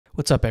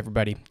What's up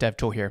everybody,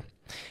 DevTool here.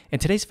 In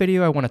today's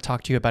video, I want to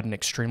talk to you about an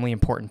extremely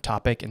important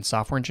topic in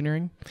software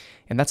engineering,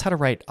 and that's how to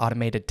write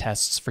automated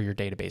tests for your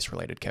database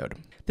related code.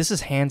 This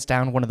is hands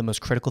down one of the most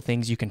critical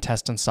things you can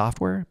test in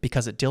software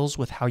because it deals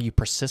with how you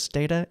persist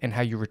data and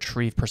how you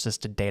retrieve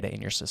persisted data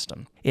in your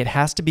system. It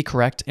has to be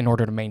correct in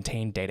order to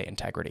maintain data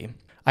integrity.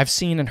 I've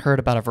seen and heard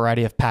about a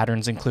variety of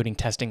patterns, including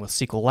testing with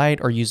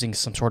SQLite or using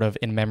some sort of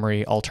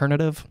in-memory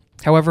alternative.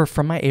 However,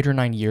 from my 8 or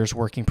 9 years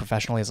working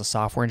professionally as a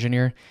software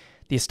engineer,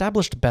 the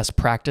established best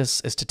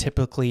practice is to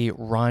typically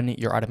run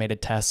your automated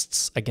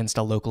tests against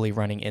a locally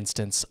running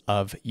instance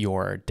of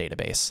your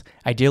database,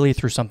 ideally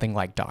through something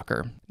like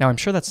Docker. Now, I'm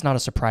sure that's not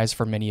a surprise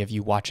for many of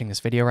you watching this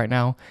video right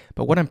now,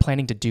 but what I'm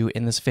planning to do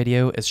in this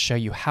video is show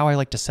you how I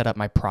like to set up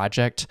my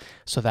project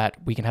so that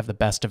we can have the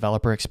best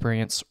developer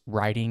experience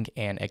writing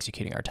and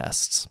executing our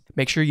tests.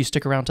 Make sure you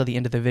stick around till the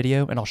end of the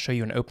video and I'll show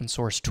you an open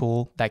source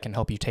tool that can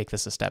help you take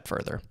this a step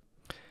further.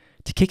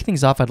 To kick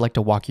things off, I'd like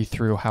to walk you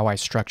through how I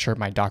structure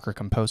my Docker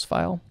Compose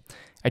file.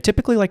 I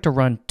typically like to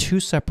run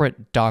 2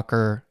 separate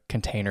Docker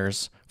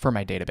containers for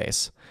my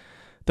database.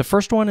 The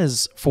first one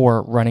is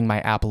for running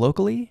my app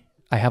locally.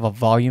 I have a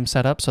volume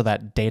set up so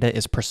that data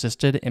is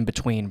persisted in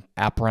between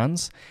app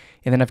runs,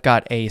 and then I've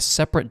got a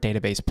separate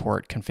database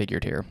port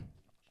configured here.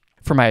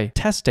 For my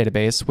test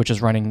database, which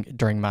is running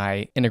during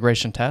my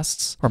integration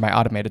tests or my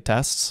automated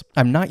tests,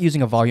 I'm not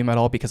using a volume at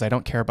all because I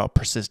don't care about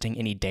persisting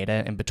any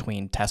data in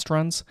between test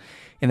runs.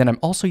 And then I'm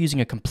also using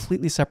a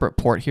completely separate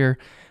port here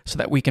so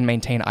that we can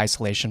maintain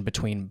isolation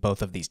between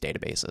both of these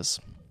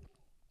databases.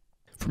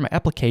 For my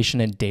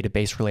application and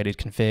database related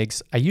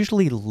configs, I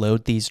usually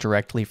load these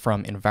directly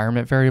from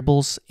environment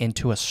variables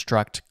into a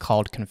struct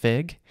called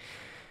config.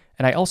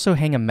 And I also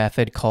hang a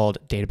method called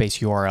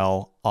database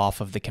URL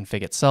off of the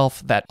config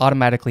itself that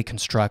automatically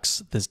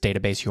constructs this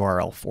database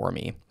URL for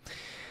me.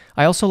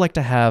 I also like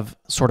to have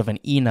sort of an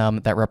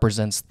enum that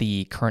represents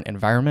the current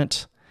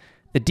environment.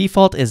 The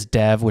default is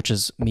dev, which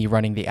is me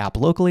running the app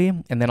locally,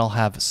 and then I'll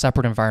have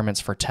separate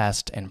environments for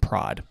test and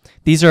prod.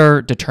 These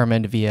are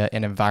determined via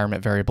an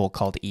environment variable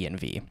called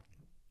env.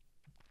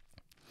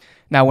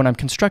 Now, when I'm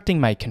constructing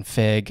my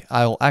config,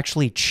 I'll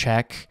actually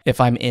check if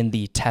I'm in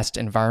the test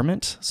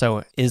environment.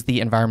 So is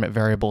the environment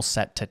variable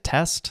set to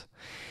test?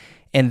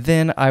 And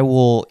then I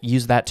will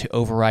use that to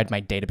override my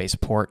database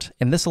port.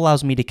 And this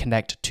allows me to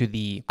connect to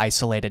the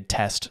isolated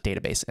test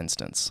database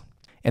instance.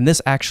 And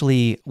this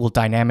actually will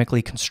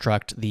dynamically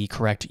construct the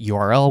correct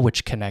URL,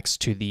 which connects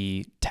to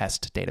the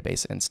test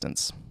database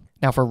instance.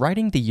 Now, for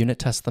writing the unit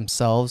tests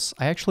themselves,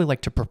 I actually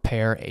like to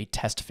prepare a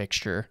test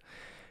fixture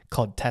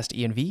called test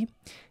env,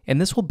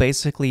 and this will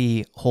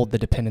basically hold the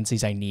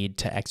dependencies I need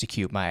to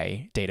execute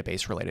my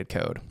database related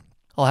code.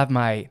 I'll have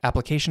my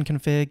application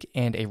config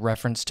and a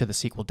reference to the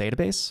SQL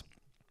database.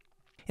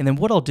 And then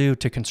what I'll do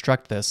to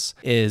construct this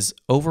is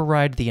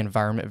override the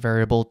environment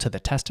variable to the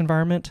test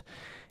environment.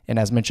 And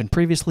as mentioned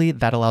previously,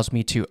 that allows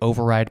me to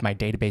override my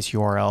database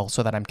URL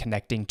so that I'm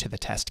connecting to the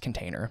test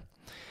container.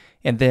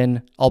 And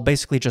then I'll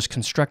basically just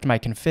construct my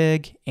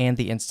config and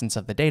the instance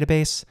of the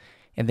database,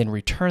 and then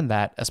return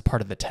that as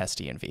part of the test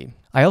env.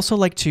 I also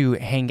like to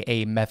hang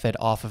a method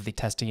off of the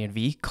test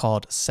env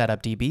called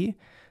setupdb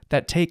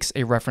that takes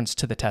a reference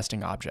to the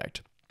testing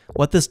object.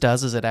 What this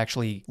does is it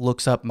actually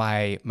looks up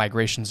my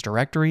migrations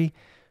directory,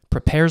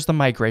 prepares the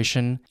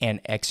migration, and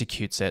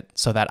executes it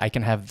so that I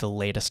can have the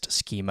latest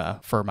schema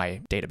for my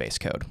database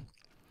code.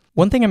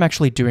 One thing I'm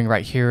actually doing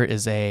right here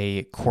is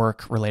a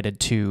quirk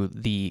related to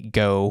the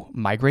Go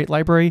migrate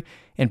library,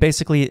 and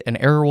basically an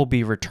error will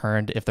be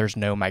returned if there's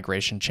no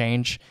migration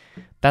change.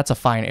 That's a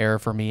fine error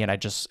for me, and I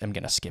just am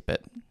going to skip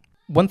it.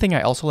 One thing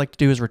I also like to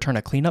do is return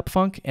a cleanup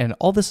func, and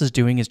all this is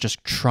doing is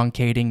just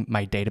truncating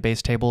my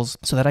database tables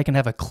so that I can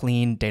have a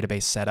clean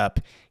database setup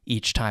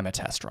each time a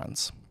test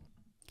runs.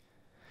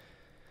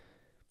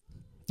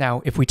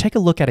 Now, if we take a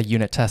look at a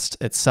unit test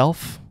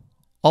itself,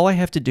 all I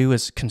have to do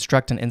is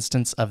construct an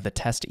instance of the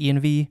test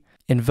env,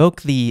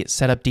 invoke the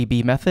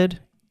setupdb method,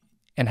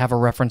 and have a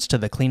reference to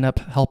the cleanup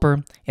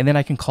helper, and then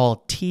I can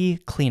call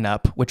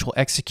tcleanup, which will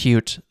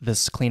execute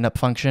this cleanup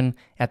function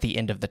at the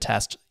end of the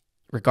test,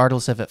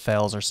 regardless if it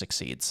fails or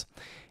succeeds.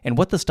 And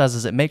what this does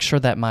is it makes sure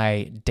that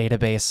my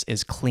database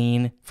is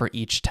clean for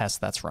each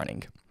test that's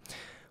running.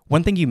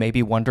 One thing you may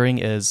be wondering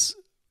is,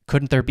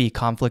 couldn't there be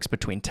conflicts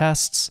between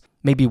tests?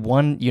 Maybe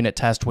one unit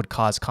test would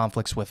cause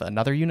conflicts with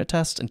another unit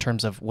test in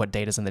terms of what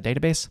data is in the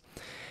database.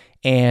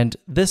 And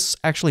this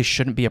actually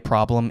shouldn't be a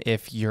problem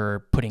if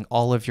you're putting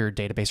all of your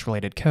database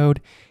related code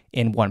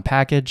in one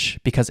package,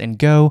 because in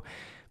Go,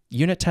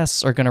 unit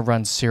tests are going to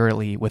run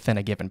serially within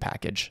a given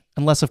package,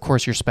 unless of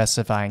course you're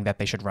specifying that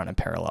they should run in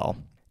parallel.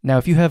 Now,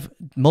 if you have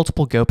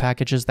multiple Go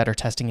packages that are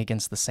testing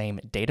against the same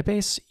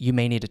database, you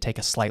may need to take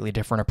a slightly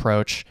different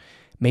approach,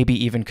 maybe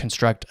even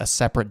construct a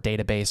separate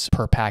database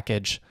per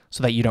package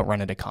so that you don't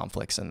run into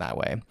conflicts in that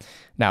way.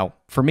 Now,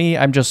 for me,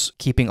 I'm just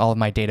keeping all of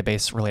my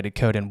database related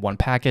code in one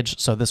package,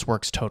 so this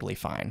works totally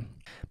fine.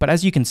 But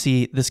as you can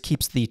see, this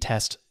keeps the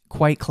test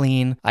quite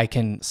clean. I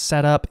can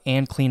set up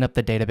and clean up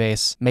the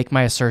database, make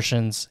my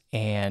assertions,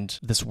 and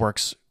this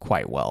works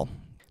quite well.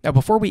 Now,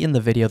 before we end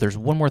the video, there's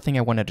one more thing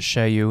I wanted to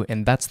show you,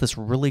 and that's this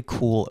really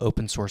cool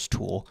open source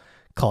tool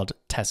called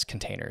test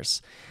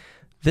containers.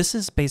 This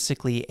is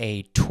basically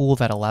a tool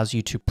that allows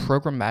you to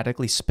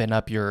programmatically spin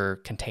up your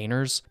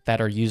containers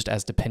that are used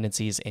as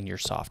dependencies in your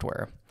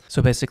software.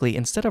 So basically,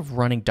 instead of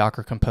running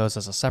Docker Compose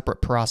as a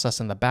separate process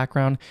in the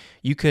background,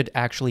 you could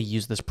actually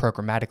use this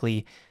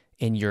programmatically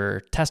in your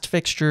test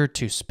fixture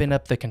to spin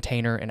up the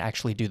container and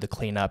actually do the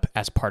cleanup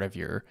as part of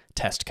your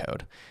test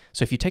code.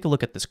 So if you take a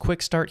look at this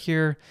quick start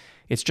here,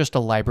 it's just a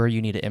library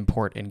you need to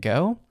import in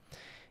Go,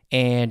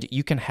 and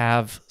you can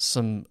have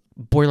some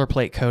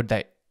boilerplate code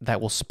that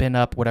will spin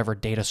up whatever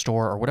data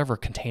store or whatever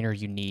container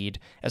you need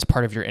as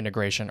part of your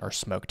integration or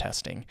smoke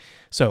testing.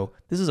 So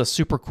this is a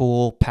super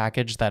cool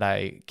package that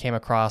I came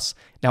across.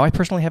 Now, I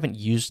personally haven't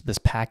used this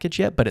package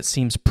yet, but it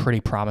seems pretty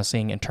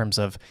promising in terms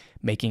of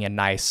making a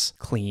nice,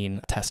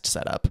 clean test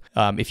setup.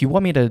 If you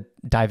want me to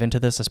dive into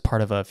this as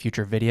part of a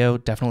future video,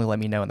 definitely let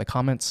me know in the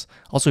comments.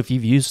 Also, if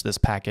you've used this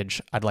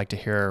package, I'd like to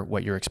hear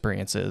what your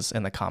experience is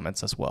in the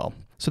comments as well.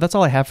 So that's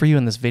all I have for you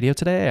in this video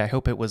today. I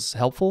hope it was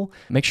helpful.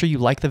 Make sure you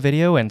like the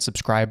video and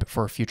subscribe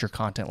for future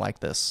content like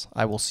this.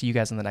 I will see you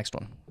guys in the next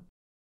one.